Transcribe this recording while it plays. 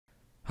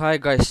Hi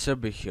guys,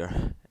 Serbi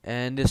here,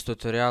 and in this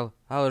tutorial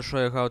I will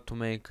show you how to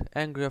make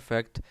angry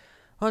effect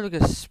on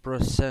Vegas Pro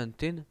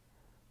 17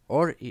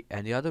 or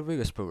any other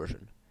Vegas Pro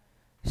version.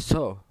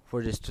 So,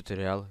 for this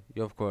tutorial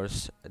you of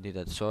course need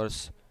a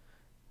source,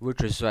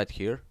 which is right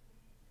here,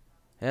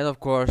 and of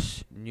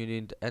course you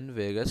need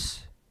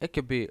NVegas. It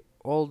can be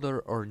older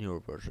or newer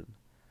version.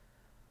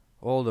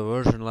 Older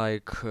version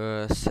like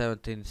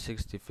 17,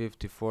 60,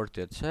 50,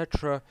 40,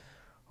 etc.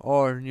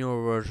 or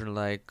newer version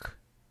like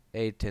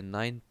 80,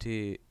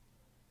 90,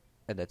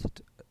 and that's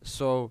it.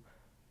 So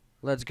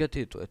let's get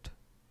into it,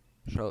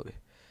 shall we?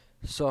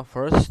 So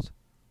first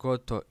go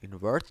to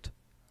invert,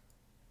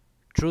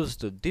 choose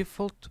the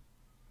default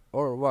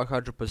or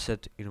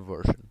 100%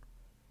 inversion.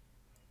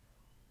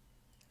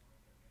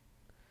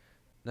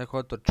 Then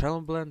go to channel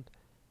blend,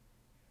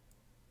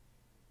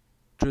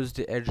 choose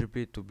the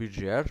RGB to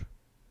BGR,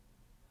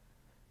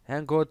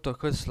 and go to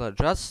cancel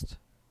adjust,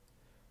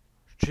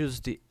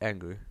 choose the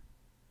angry.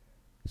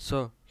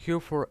 So hue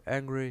for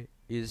angry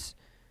is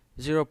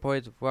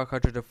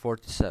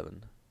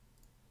 0.147.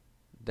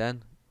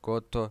 Then go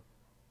to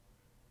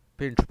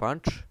pinch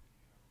punch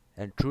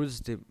and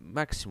choose the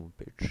maximum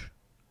pitch.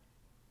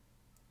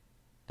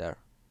 There.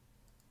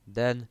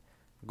 Then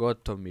go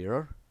to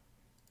mirror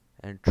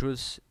and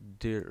choose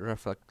the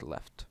reflect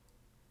left.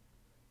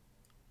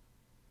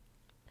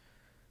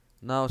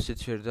 Now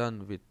since we're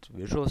done with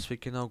visuals, we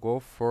can now go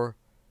for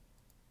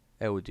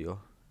audio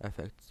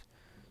effects.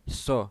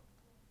 So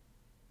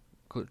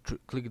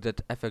click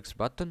that FX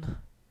button,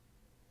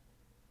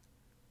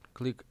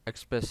 click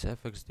Express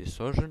FX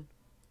Distortion,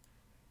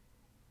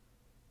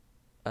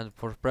 and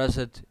for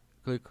preset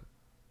click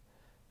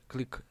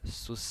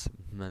Sus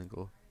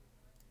Mangle.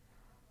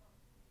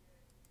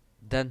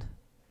 Then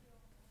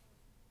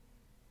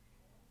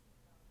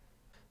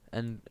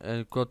and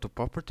go to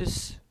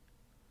properties,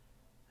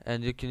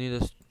 and you can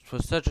either for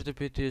saturated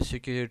PTs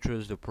you can either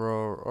choose the Pro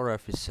or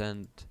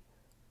Efficient,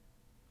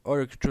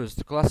 or you can choose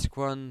the classic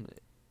one.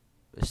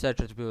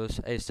 Saturated PTs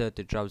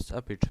A70 drops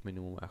a pitch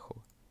minimum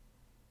echo,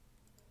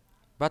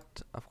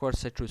 but of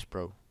course I choose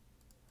Pro.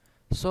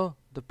 So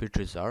the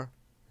pitches are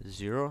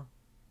 0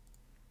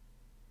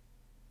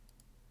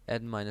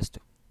 and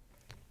 -2.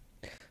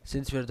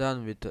 Since we're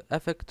done with the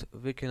effect,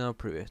 we can now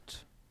preview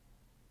it.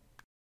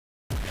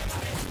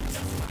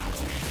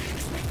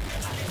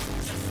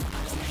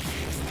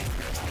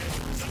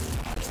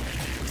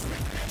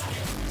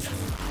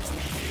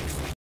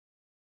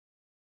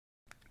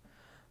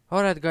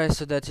 Alright guys,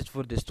 so that's it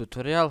for this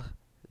tutorial.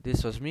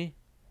 This was me,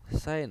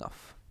 sign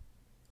off.